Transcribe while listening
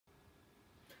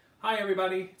Hi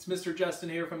everybody, it's Mr. Justin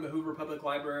here from the Hoover Public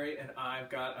Library, and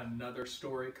I've got another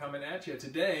story coming at you.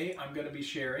 Today I'm going to be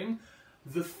sharing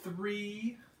The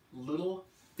Three Little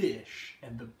Fish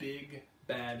and the Big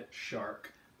Bad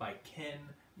Shark by Ken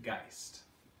Geist.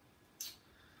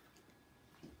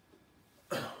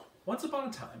 Once upon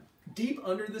a time, deep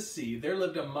under the sea, there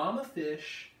lived a mama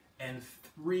fish and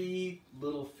three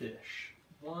little fish.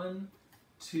 1,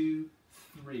 2,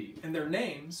 3. And their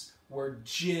names were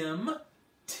Jim,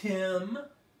 Tim,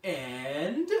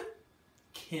 and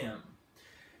Kim.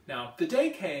 Now, the day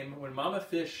came when Mama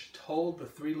Fish told the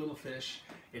three little fish,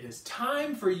 "It is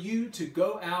time for you to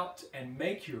go out and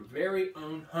make your very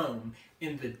own home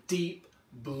in the deep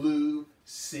blue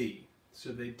sea."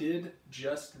 So they did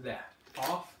just that.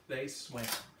 Off they swam.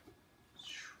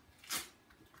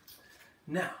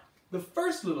 Now, the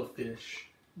first little fish,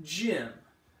 Jim,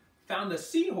 found a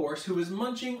seahorse who was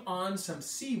munching on some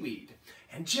seaweed.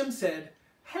 And Jim said,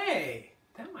 "Hey,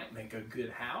 that might make a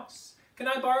good house. Can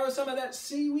I borrow some of that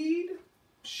seaweed?"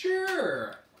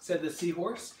 "Sure," said the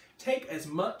seahorse. "Take as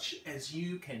much as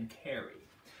you can carry."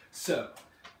 So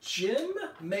Jim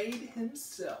made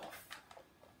himself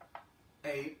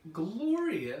a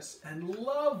glorious and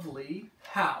lovely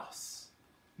house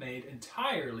made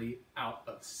entirely out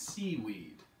of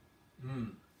seaweed.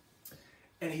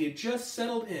 And he had just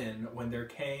settled in when there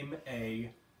came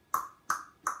a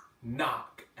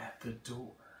knock at the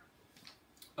door.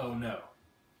 Oh no.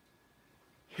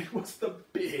 It was the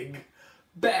big,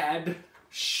 bad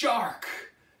shark.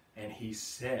 And he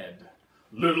said,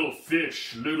 little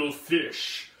fish,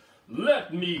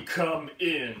 let me come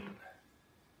in."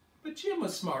 But Jim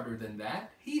was smarter than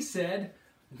that. He said,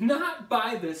 "Not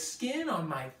by the skin on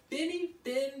my finny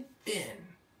fin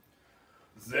fin."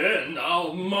 "Then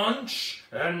I'll munch,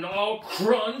 and I'll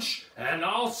crunch, and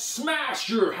I'll smash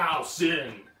your house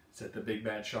in," said the big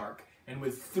bad shark. And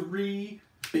with 3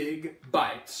 big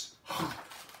bites,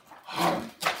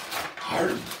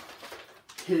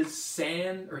 his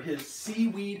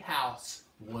seaweed house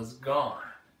was gone.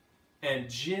 And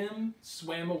Jim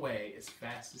swam away as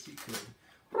fast as he could.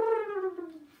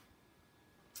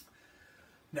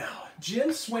 Now,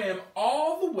 Jim swam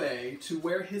all the way to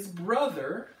where his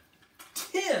brother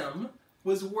Tim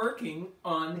was working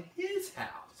on his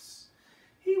house.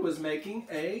 He was making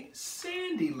a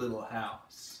sandy little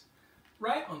house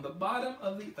right on the bottom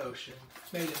of the ocean,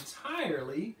 made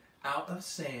entirely out of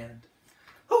sand.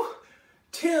 "Oh,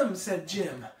 Tim," said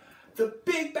Jim, "the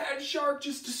big bad shark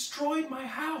just destroyed my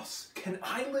house. Can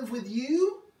I live with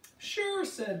you?" "Sure,"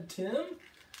 said Tim.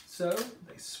 So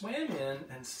they swam in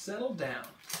and settled down.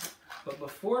 But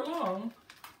before long,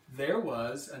 there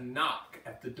was a knock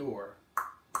at the door.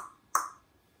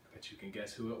 You can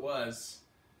guess who it was.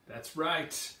 That's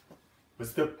right. It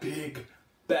was the big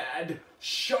bad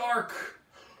shark.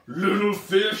 Little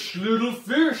fish,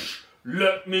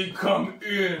 let me come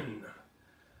in."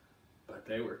 But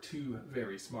they were 2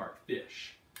 very smart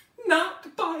fish.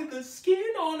 "Not by the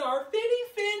skin on our finny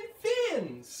fin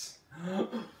fins."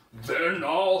 "Then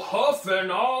I'll huff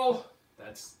and I'll..."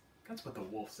 That's what the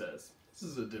wolf says. This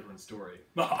is a different story.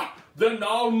 "Then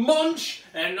I'll munch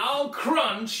and I'll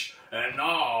crunch and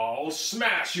I'll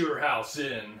smash your house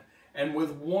in." And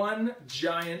with 1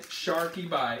 giant sharky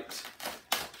bite,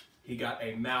 he got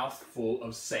a mouthful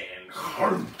of sand.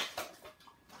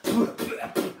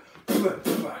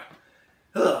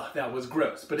 Ugh, that was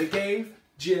gross, but it gave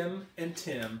Jim and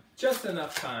Tim just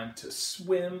enough time to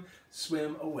swim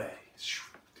away.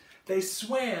 They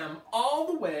swam all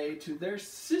the way to their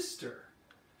sister,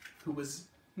 who was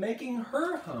making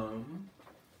her home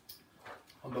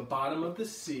on the bottom of the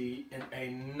sea in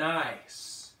a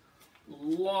nice,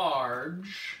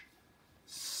 large,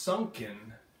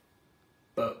 sunken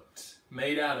boat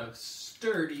made out of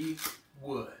sturdy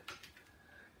wood.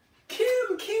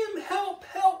 Kim, help,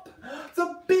 help!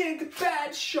 The big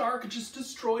bad shark just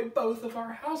destroyed both of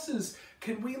our houses.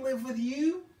 Can we live with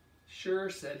you?" "Sure,"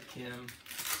 said Kim.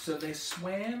 So they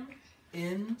swam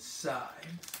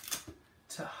inside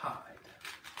to hide.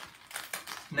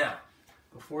 Now,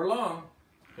 before long,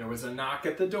 there was a knock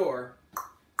at the door.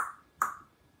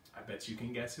 I bet you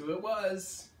can guess who it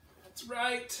was. That's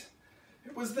right.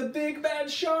 It was the big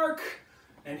bad shark.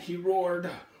 And he roared,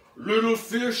 little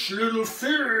fish,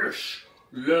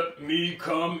 let me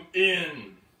come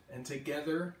in." And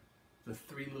together, the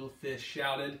 3 little fish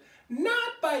shouted,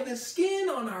 "Not by the skin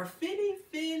on our finny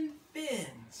fin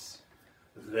fins."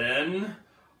 "Then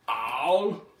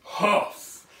I'll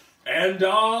huff and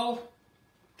I'll..."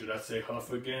 Did I say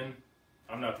huff again?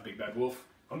 I'm not the big bad wolf.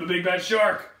 I'm the big bad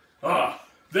shark.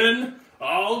 "Then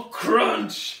I'll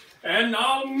crunch and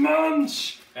I'll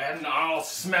munch, and I'll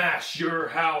smash your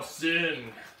house in.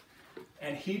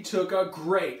 And he took a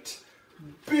great,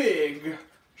 big,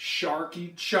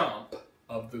 sharky chomp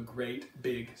of the great,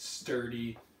 big,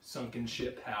 sturdy, sunken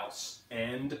ship house.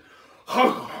 And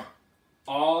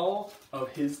all of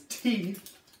his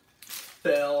teeth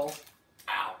fell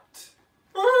out.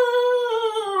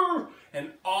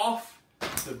 And off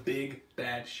the big,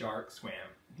 bad shark swam.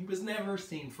 He was never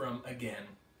seen from again.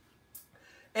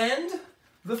 And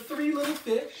the three little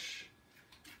fish,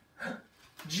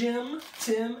 Jim,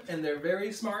 Tim, and their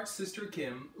very smart sister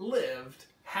Kim, lived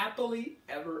happily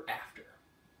ever after.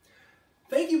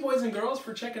 Thank you, boys and girls,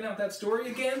 for checking out that story.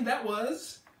 Again, that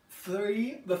was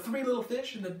The Three Little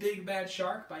Fish and the Big Bad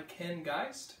Shark by Ken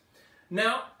Geist.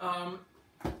 Now,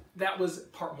 that was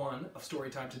part 1 of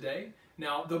Storytime today.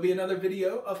 Now, there'll be another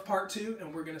video of part 2,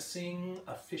 and we're going to sing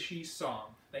a fishy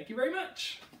song. Thank you very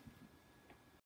much.